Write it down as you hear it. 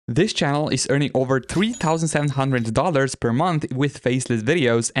This channel is earning over $3,700 per month with faceless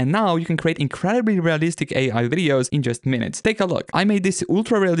videos, and now you can create incredibly realistic AI videos in just minutes. Take a look. I made this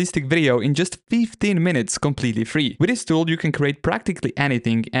ultra realistic video in just 15 minutes completely free. With this tool, you can create practically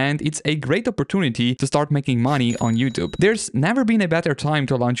anything, and it's a great opportunity to start making money on YouTube. There's never been a better time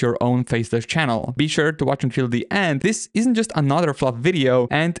to launch your own faceless channel. Be sure to watch until the end. This isn't just another fluff video,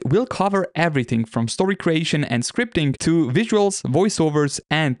 and we'll cover everything from story creation and scripting to visuals, voiceovers,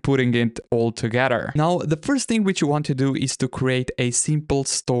 and putting it all together. Now, the first thing which you want to do is to create a simple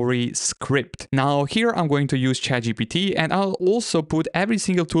story script. Now, here I'm going to use ChatGPT, and I'll also put every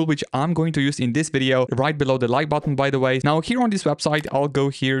single tool which I'm going to use in this video right below the like button, by the way. Now, here on this website, I'll go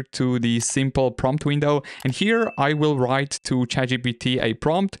here to the simple prompt window, and here I will write to ChatGPT a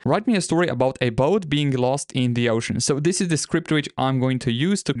prompt. Write me a story about a boat being lost in the ocean. So this is the script which I'm going to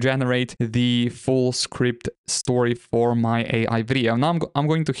use to generate the full script story for my AI video. Now I'm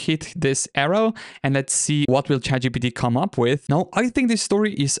going to hit this arrow and let's see what will ChatGPT come up with. Now, I think this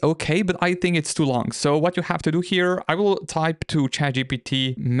story is okay, but I think it's too long. So what you have to do here, I will type to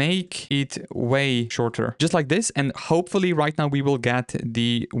ChatGPT, make it way shorter, just like this. And hopefully right now we will get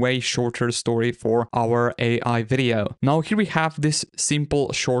the way shorter story for our AI video. Now here we have this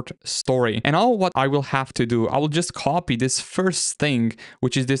simple short story. And now what I will have to do, I will just copy this first thing,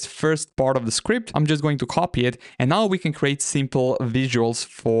 which is this first part of the script. I'm just going to copy it. And now we can create simple visuals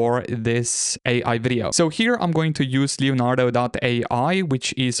for this AI video. So here I'm going to use Leonardo AI,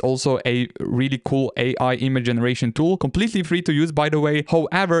 which is also a really cool AI image generation tool, completely free to use, by the way.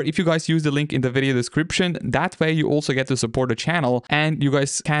 However, if you guys use the link in the video description, that way you also get to support the channel, and you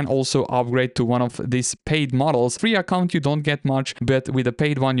guys can also upgrade to one of these paid models. Free account, you don't get much, but with a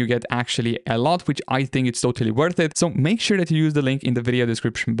paid one, you get actually a lot, which I think it's totally worth it. So make sure that you use the link in the video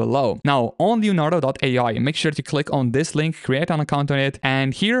description below. Now, on Leonardo AI, make sure to click on this link, create an account on it,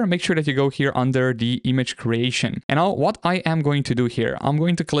 and here, make sure that you go here under the image creation. And now what I am going to do here, I'm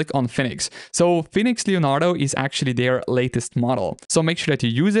going to click on Phoenix. So Phoenix Leonardo is actually their latest model. So make sure that you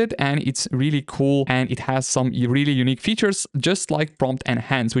use it, and it's really cool, and it has some really unique features, just like prompt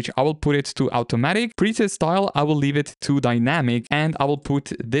enhance, which I will put it to automatic. Preset style, I will leave it to dynamic, and I will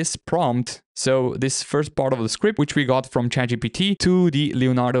put this prompt, so this first part of the script, which we got from ChatGPT, to the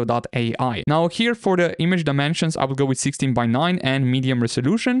Leonardo AI. Now here for the image dimensions, I will go with 16:9 and medium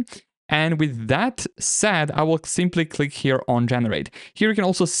resolution. And with that said, I will simply click here on generate. Here you can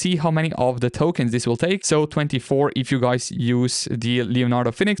also see how many of the tokens this will take. So 24 if you guys use the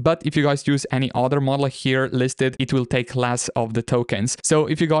Leonardo Phoenix, but if you guys use any other model here listed, it will take less of the tokens. So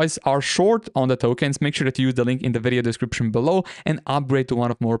if you guys are short on the tokens, make sure that you use the link in the video description below and upgrade to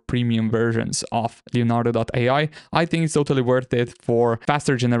one of more premium versions of Leonardo AI. I think it's totally worth it for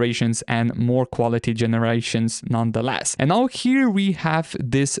faster generations and more quality generations nonetheless. And now here we have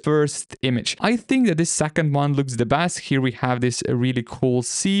this first image. I think that this second one looks the best. Here we have this really cool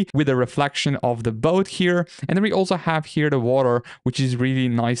sea with a reflection of the boat here, and then we also have here the water, which is really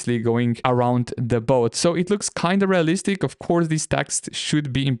nicely going around the boat. So it looks kind of realistic. Of course, this text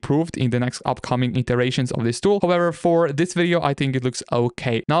should be improved in the next upcoming iterations of this tool. However, for this video, I think it looks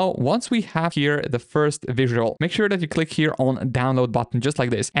okay. Now, once we have here the first visual, make sure that you click here on download button, just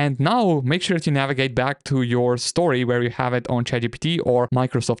like this. And now make sure that you navigate back to your story where you have it on ChatGPT or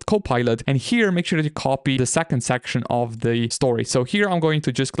Microsoft Copilot. And here, make sure that you copy the second section of the story. So here I'm going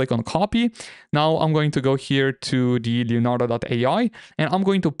to just click on copy. Now I'm going to go here to the Leonardo AI, and I'm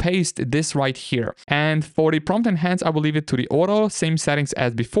going to paste this right here. And for the prompt enhance, I will leave it to the auto, same settings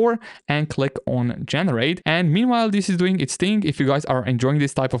as before, and click on generate. And meanwhile, this is doing its thing. If you guys are enjoying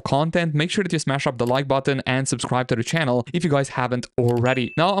this type of content, make sure that you smash up the like button and subscribe to the channel if you guys haven't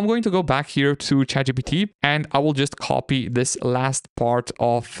already. Now I'm going to go back here to ChatGPT, and I will just copy this last part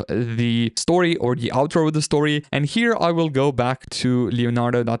of the story or the outro of the story. And here I will go back to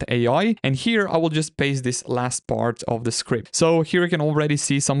Leonardo AI, and here I will just paste this last part of the script. So here you can already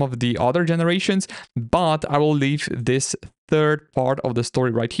see some of the other generations, but I will leave this third part of the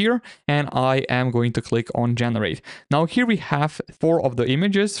story right here, and I am going to click on generate. Now here we have 4 of the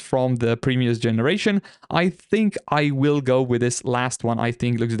images from the previous generation. I think I will go with this last one. I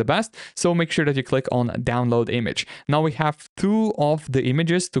think looks the best. So make sure that you click on download image. Now we have 2 of the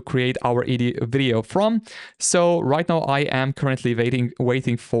images to create our video from. So right now I am currently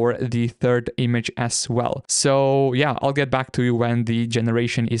waiting for the third image as well. So yeah, I'll get back to you when the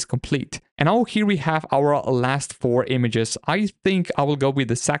generation is complete. And now here we have our last 4 images. I think I will go with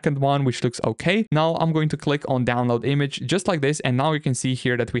the second one, which looks okay. Now I'm going to click on download image just like this. And now you can see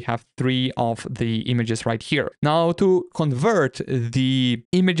here that we have 3 of the images right here. Now to convert the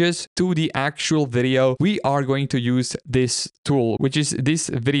images to the actual video, we are going to use this tool, which is this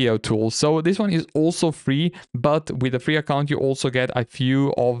video tool. So this one is also free, but with a free account, you also get a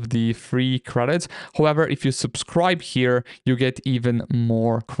few of the free credits. However, if you subscribe here, you get even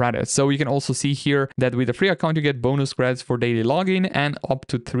more credits. So you can also see here that with a free account, you get bonus credits for daily login and up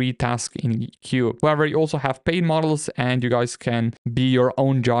to 3 tasks in queue. However, you also have paid models, and you guys can be your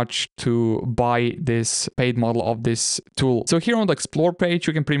own judge to buy this paid model of this tool. So here on the explore page,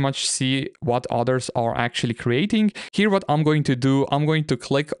 you can pretty much see what others are actually creating. Here, what I'm going to do, I'm going to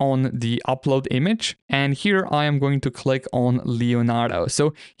click on the upload image, and here I am going to click on Leonardo.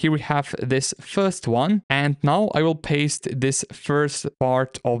 So here we have this first one, and now I will paste this first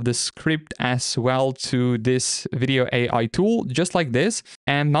part of the script as well to this video AI tool, just like this.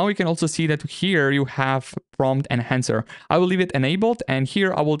 And now you can also see that here you have prompt enhancer. I will leave it enabled, and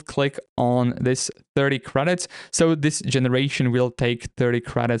here I will click on this 30 credits. So this generation will take 30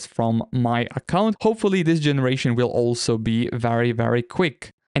 credits from my account. Hopefully this generation will also be very, very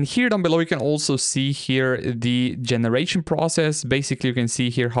quick. And here down below, you can also see here the generation process. Basically, you can see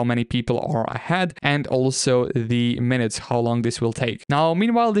here how many people are ahead and also the minutes, how long this will take. Now,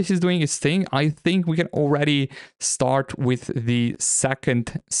 meanwhile, this is doing its thing. I think we can already start with the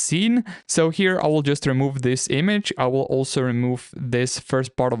second scene. So here I will just remove this image. I will also remove this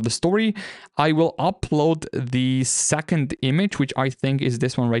first part of the story. I will upload the second image, which I think is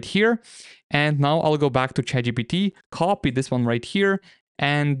this one right here. And now I'll go back to ChatGPT, copy this one right here,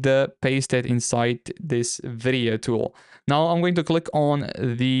 and paste it inside this video tool. Now I'm going to click on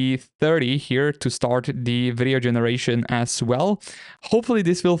the 30 here to start the video generation as well. Hopefully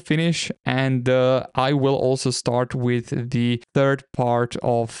this will finish, and I will also start with the third part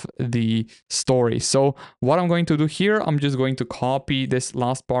of the story. So what I'm going to do here, I'm just going to copy this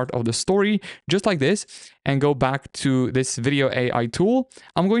last part of the story just like this and go back to this video AI tool.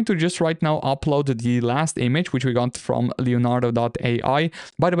 I'm going to just right now upload the last image, which we got from Leonardo AI.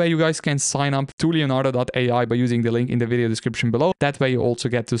 By the way, you guys can sign up to Leonardo AI by using the link in the video description below. That way you also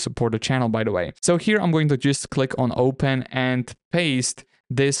get to support the channel, by the way. So here I'm going to just click on open and paste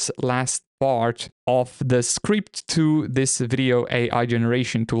this last part of the script to this video AI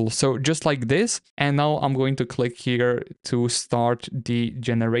generation tool. So just like this. And now I'm going to click here to start the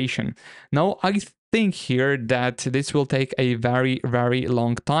generation. Now I think here that this will take a very, very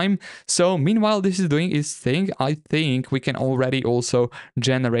long time. So meanwhile this is doing its thing, I think we can already also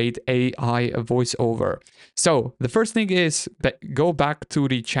generate AI voiceover. So the first thing is go back to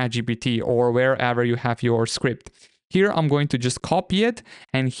the ChatGPT or wherever you have your script. Here I'm going to just copy it,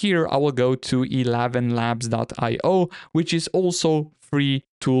 and here I will go to 11labs.io, which is also free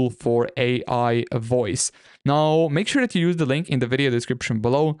tool for AI voice. Now, make sure that you use the link in the video description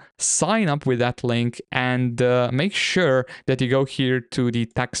below, sign up with that link, and make sure that you go here to the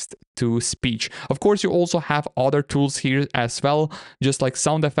text to speech. Of course, you also have other tools here as well, just like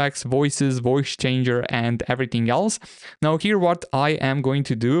sound effects, voices, voice changer, and everything else. Now here, what I am going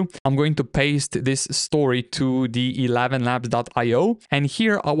to do, I'm going to paste this story to the 11labs.io, and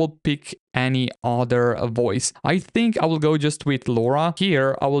here I will pick any other voice. I think I will go just with Laura.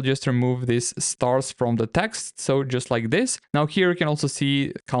 Here, I will just remove these stars from the text. So just like this. Now here you can also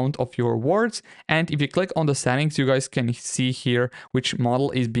see count of your words. And if you click on the settings, you guys can see here which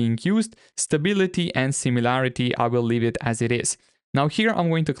model is being used. Stability and similarity, I will leave it as it is. Now here I'm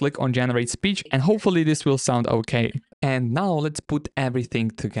going to click on generate speech, and hopefully this will sound okay. And now let's put everything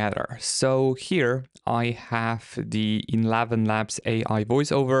together. So here I have the 11 Labs AI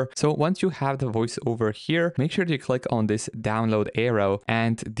voiceover. So once you have the voiceover here, make sure to click on this download arrow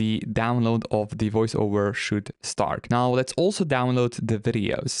and the download of the voiceover should start. Now let's also download the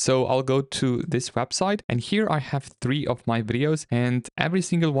videos. So I'll go to this website, and here I have 3 of my videos, and every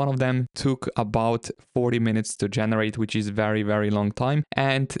single one of them took about 40 minutes to generate, which is very, very long time.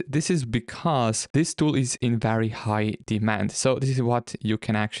 And this is because this tool is in very high demand. So this is what you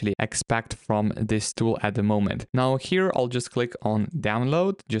can actually expect from this tool at the moment. Now here I'll just click on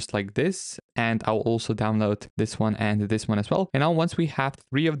download just like this, and I'll also download this one and this one as well. And now once we have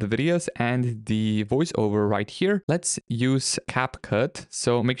 3 of the videos and the voiceover right here, let's use CapCut.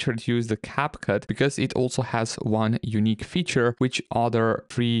 So make sure to use the CapCut because it also has one unique feature which other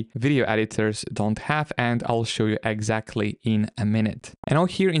free video editors don't have, and I'll show you exactly in a minute. And now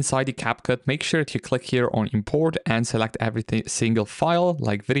here inside the CapCut, make sure that you click here on import and select every single file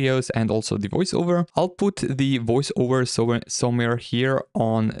like videos and also the voiceover. I'll put the voiceover somewhere here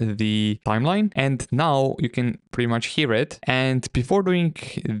on the timeline timeline. And now you can pretty much hear it. And before doing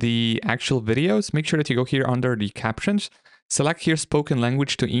the actual videos, make sure that you go here under the captions, select here spoken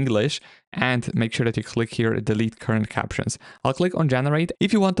language to English, and make sure that you click here delete current captions. I'll click on generate.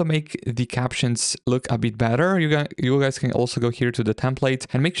 If you want to make the captions look a bit better, you guys can also go here to the templates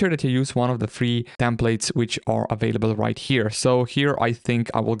and make sure that you use one of the free templates which are available right here. So here I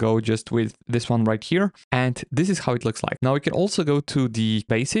think I will go just with this one right here, and this is how it looks like. Now you can also go to the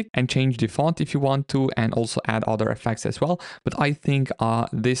basic and change the font if you want to, and also add other effects as well, but I think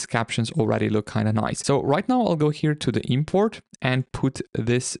these captions already look kind of nice. So right now I'll go here to the import and put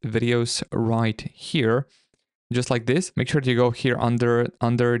this videos right here, just like this. Make sure to go here under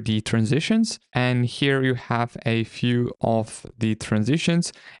the transitions, and here you have a few of the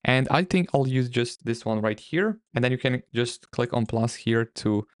transitions, and I think I'll use just this one right here, and then you can just click on plus here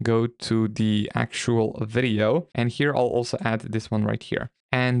to go to the actual video, and here I'll also add this one right here.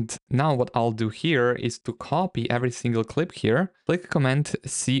 And now what I'll do here is to copy every single clip here, click Command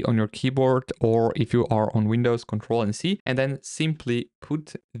C on your keyboard, or if you are on Windows, Control and C, and then simply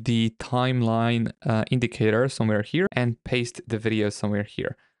put the timeline indicator somewhere here and paste the video somewhere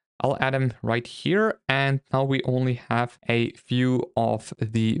here. I'll add them right here, and now we only have a few of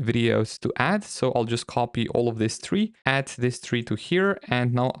the videos to add. So I'll just copy all of this tree, add this tree to here,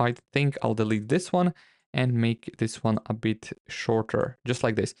 and now I think I'll delete this one and make this one a bit shorter, just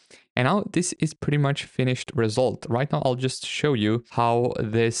like this. And now this is pretty much finished result. Right now, I'll just show you how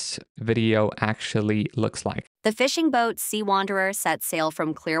this video actually looks like. The fishing boat Sea Wanderer set sail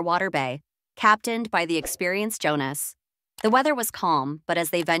from Clearwater Bay, captained by the experienced Jonas. The weather was calm, but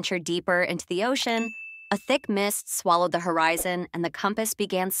as they ventured deeper into the ocean, a thick mist swallowed the horizon and the compass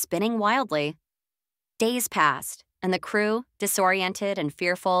began spinning wildly. Days passed, and the crew, disoriented and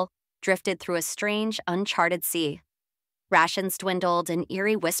fearful, drifted through a strange, uncharted sea. Rations dwindled and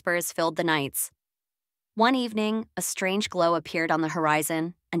eerie whispers filled the nights. One evening, a strange glow appeared on the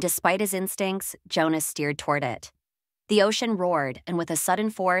horizon, and despite his instincts, Jonas steered toward it. The ocean roared, and with a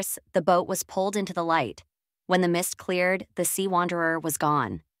sudden force, the boat was pulled into the light. When the mist cleared, the Sea Wanderer was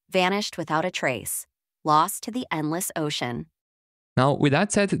gone, vanished without a trace, lost to the endless ocean. Now, with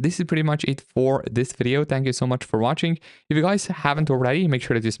that said, this is pretty much it for this video. Thank you so much for watching. If you guys haven't already, make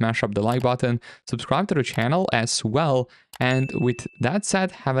sure that you smash up the like button, subscribe to the channel as well. And with that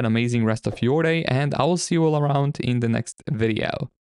said, have an amazing rest of your day, and I will see you all around in the next video.